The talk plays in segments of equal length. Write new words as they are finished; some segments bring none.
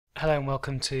Hello and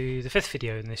welcome to the fifth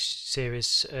video in this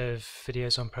series of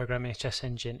videos on programming a chess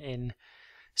engine in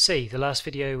C. The last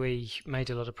video we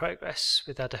made a lot of progress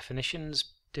with our definitions,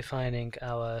 defining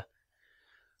our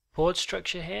board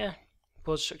structure here,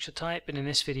 board structure type, and in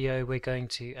this video we're going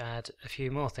to add a few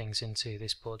more things into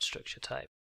this board structure type.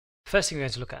 The first thing we're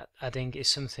going to look at adding is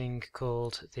something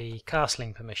called the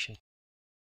castling permission.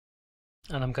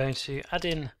 And I'm going to add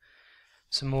in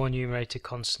some more enumerated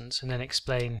constants and then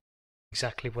explain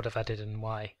exactly what I've added and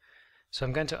why. So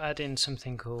I'm going to add in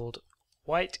something called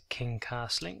white king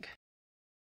castling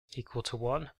equal to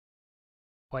 1,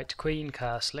 white queen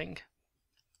castling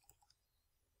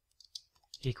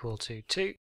equal to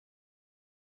 2,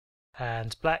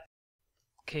 and black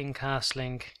king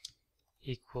castling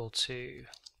equal to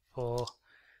 4,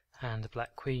 and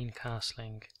black queen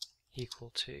castling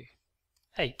equal to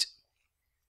 8.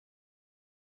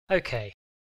 Okay,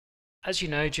 as you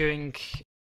know, during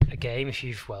a game,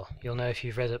 you'll know if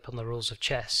you've read up on the rules of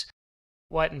chess,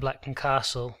 white and black can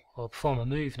castle or perform a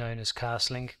move known as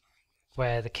castling,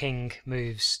 where the king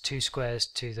moves 2 squares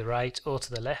to the right or to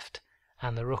the left,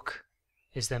 and the rook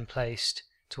is then placed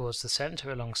towards the centre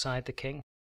alongside the king.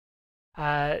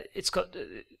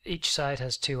 Each side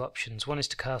has 2 options. One is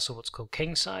to castle what's called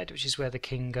kingside, which is where the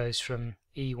king goes from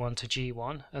e1 to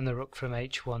g1 and the rook from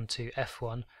h1 to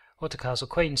f1, or to castle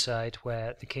queenside,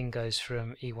 where the king goes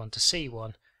from e1 to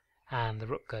c1 and the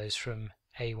rook goes from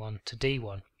a1 to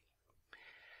d1.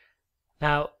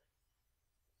 Now,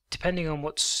 depending on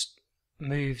what's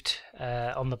moved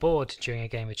on the board during a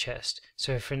game of chess,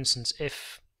 so for instance,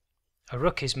 if a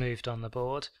rook is moved on the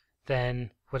board,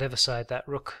 then whatever side that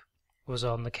rook was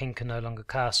on, the king can no longer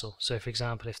castle. So for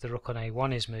example, if the rook on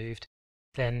a1 is moved,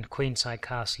 then queenside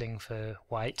castling for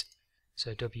white,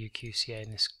 so WQCA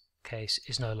in this case,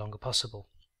 is no longer possible.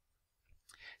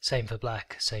 Same for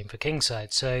black, same for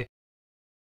kingside. So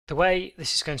the way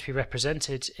this is going to be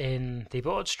represented in the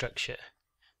board structure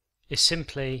is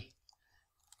simply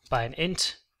by an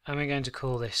int, and we're going to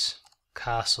call this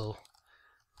castle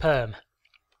perm.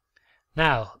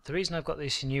 Now, the reason I've got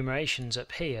these enumerations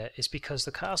up here is because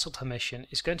the castle permission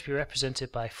is going to be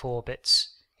represented by 4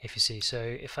 bits, if you see. So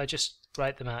if I just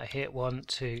write them out here, 1,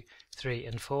 2, 3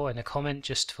 and 4 in a comment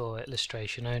just for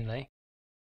illustration only.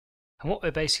 And what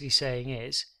we're basically saying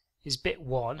is bit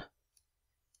 1,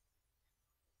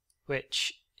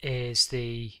 which is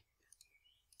the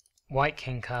white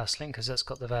king castling, because that's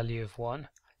got the value of 1,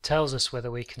 tells us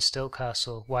whether white can still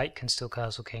castle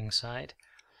kingside.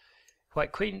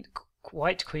 White queenside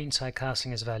castling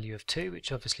has a value of 2,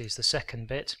 which obviously is the second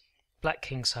bit. Black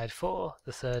kingside 4,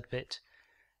 the third bit,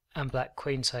 and black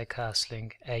queenside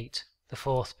castling 8, the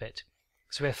fourth bit.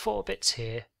 So we have 4 bits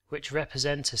here which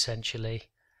represent essentially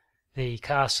the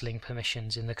castling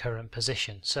permissions in the current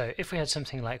position. So if we had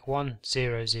something like 1,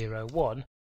 0, 0, 1,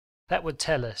 that would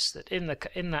tell us that in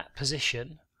that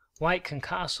position white can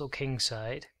castle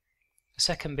kingside, the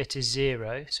second bit is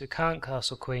 0, so we can't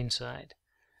castle queenside,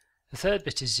 the third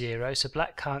bit is 0, so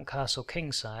black can't castle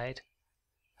kingside,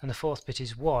 and the fourth bit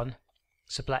is 1,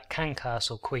 so black can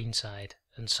castle queenside,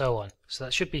 and so on. So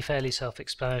that should be fairly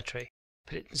self-explanatory.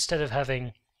 But instead of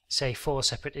having, say, 4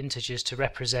 separate integers to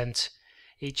represent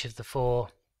each of the 4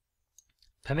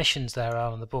 permissions there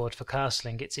are on the board for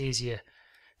castling, it's easier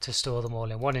to store them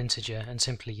all in one integer and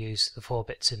simply use the 4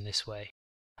 bits in this way.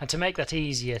 And to make that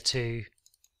easier to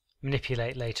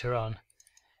manipulate later on,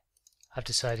 I've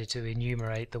decided to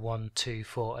enumerate the 1, 2,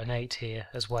 4 and 8 here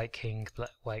as white king,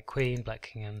 white queen, black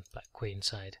king and black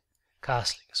queenside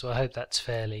castling. So I hope that's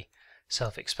fairly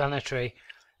self-explanatory,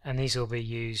 and these will be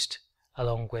used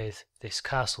along with this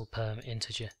castle perm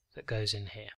integer that goes in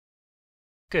here.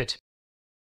 Good.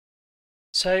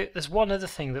 So there's one other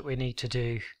thing that we need to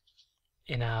do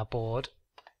in our board,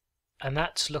 and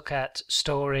that's look at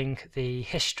storing the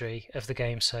history of the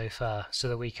game so far, so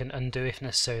that we can undo, if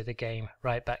necessary, the game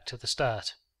right back to the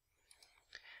start.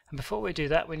 And before we do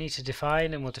that, we need to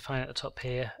define, and we'll define at the top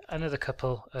here, another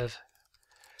couple of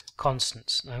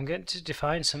constants. Now I'm going to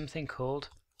define something called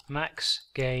max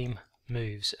game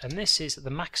moves, and this is the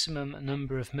maximum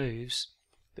number of moves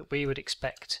that we would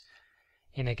expect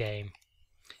in a game.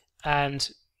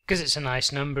 And because it's a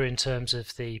nice number in terms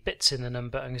of the bits in the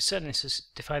number, I'm going to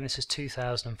define this as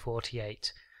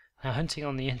 2048. Now, hunting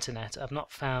on the internet, I've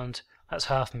not found, that's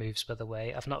half moves by the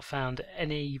way, I've not found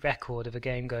any record of a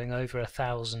game going over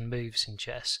 1,000 moves in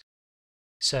chess.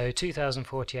 So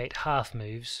 2048 half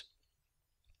moves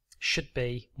should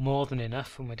be more than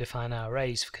enough when we define our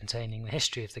arrays for containing the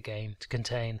history of the game to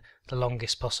contain the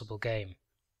longest possible game.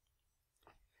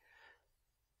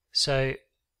 So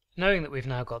knowing that we've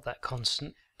now got that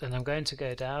constant, then I'm going to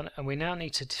go down, and we now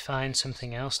need to define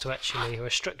something else to actually, or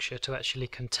a structure to actually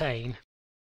contain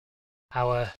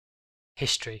our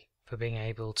history for being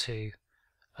able to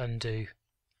undo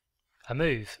a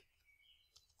move.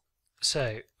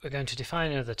 So we're going to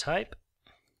define another type,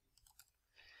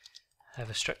 have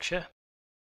a structure,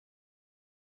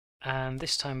 and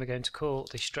this time we're going to call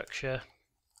the structure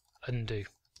undo,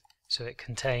 so it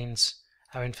contains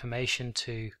our information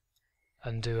to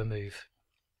undo a move.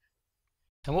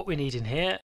 And what we need in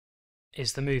here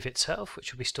is the move itself,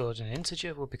 which will be stored in an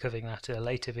integer. We'll be covering that in a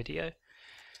later video.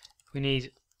 We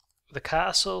need the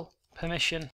castle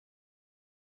permission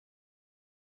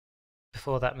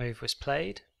before that move was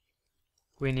played.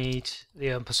 We need the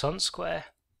en passant square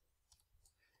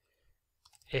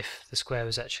if the square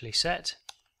was actually set,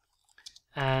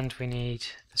 and we need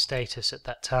the status at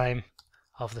that time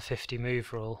of the 50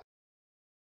 move rule,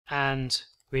 and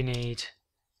we need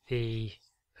the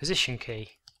position key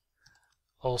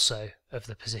also of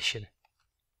the position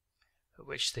at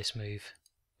which this move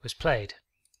was played.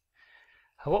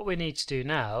 And what we need to do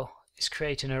now is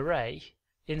create an array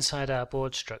inside our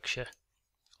board structure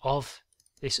of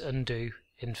this undo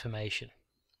information.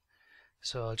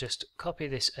 So I'll just copy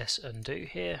this sundo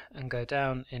here and go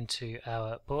down into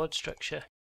our board structure,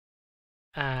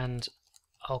 and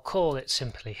I'll call it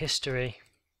simply history,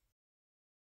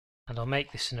 and I'll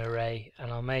make this an array,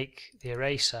 and I'll make the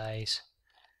array size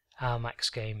our max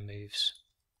game moves.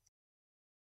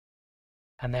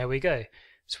 And there we go.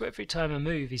 So every time a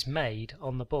move is made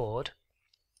on the board,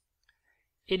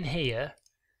 in here,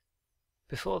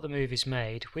 before the move is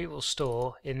made, we will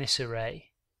store in this array,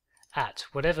 at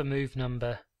whatever move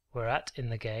number we're at in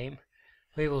the game,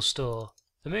 we will store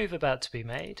the move about to be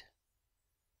made,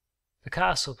 the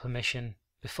castle permission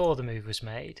before the move was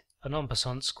made, an en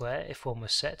passant square if one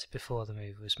was set before the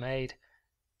move was made,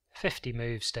 50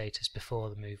 move status before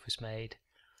the move was made,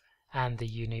 and the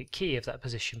unique key of that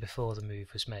position before the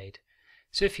move was made.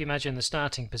 So if you imagine the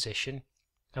starting position,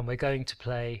 and we're going to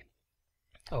play,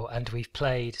 and we've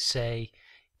played, say,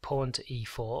 pawn to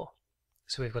e4,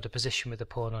 so we've got a position with a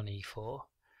pawn on e4,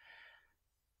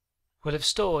 we'll have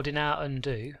stored in our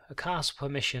undo a castle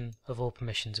permission of all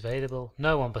permissions available,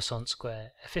 no en passant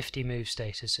square, a 50 move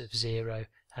status of 0,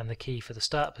 and the key for the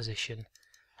start position,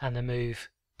 and the move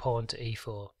pawn to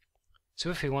e4. So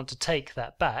if we want to take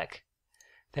that back,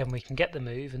 then we can get the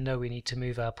move and know we need to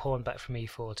move our pawn back from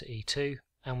e4 to e2,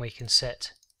 and we can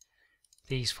set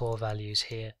these 4 values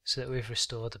here so that we've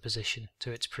restored the position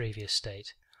to its previous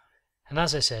state. And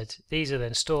as I said, these are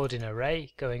then stored in an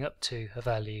array going up to a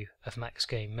value of max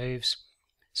game moves,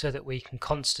 so that we can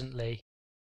constantly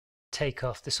take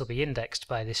off. This will be indexed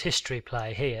by this history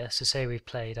ply here, so say we've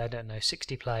played, I don't know,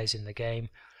 60 plies in the game,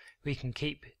 we can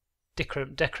keep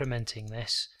decrementing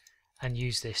this and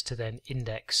use this to then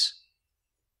index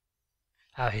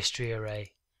our history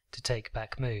array to take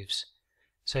back moves.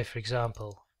 So for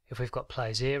example, if we've got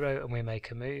ply 0 and we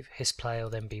make a move, his ply will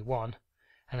then be 1,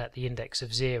 and at the index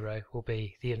of 0 will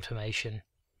be the information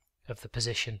of the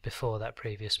position before that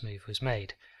previous move was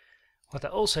made. What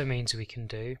that also means we can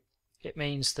do, it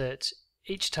means that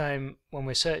each time when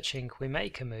we're searching we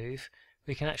make a move,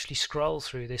 we can actually scroll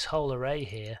through this whole array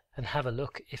here and have a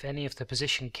look if any of the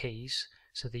position keys,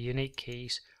 so the unique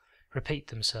keys, repeat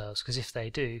themselves, because if they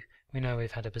do, we know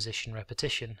we've had a position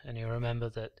repetition, and you'll remember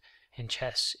that in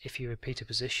chess, if you repeat a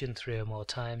position 3 or more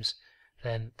times,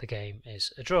 then the game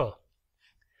is a draw.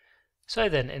 So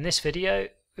then, in this video,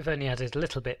 we've only added a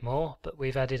little bit more, but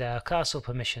we've added our castle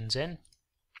permissions in.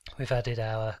 We've added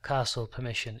our castle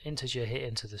permission integer here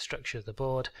into the structure of the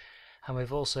board, and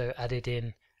we've also added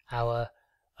in our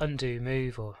undo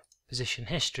move or position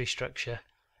history structure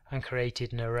and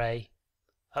created an array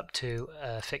up to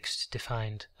a fixed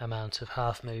defined amount of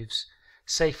half moves,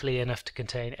 safely enough to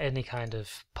contain any kind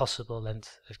of possible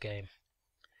length of game.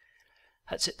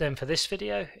 That's it then for this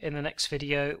video. In the next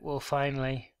video we'll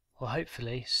finally, or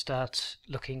hopefully, start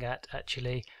looking at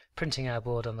actually printing our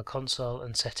board on the console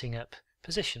and setting up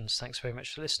positions. Thanks very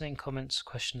much for listening. Comments,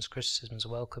 questions, criticisms are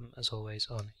welcome as always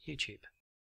on YouTube.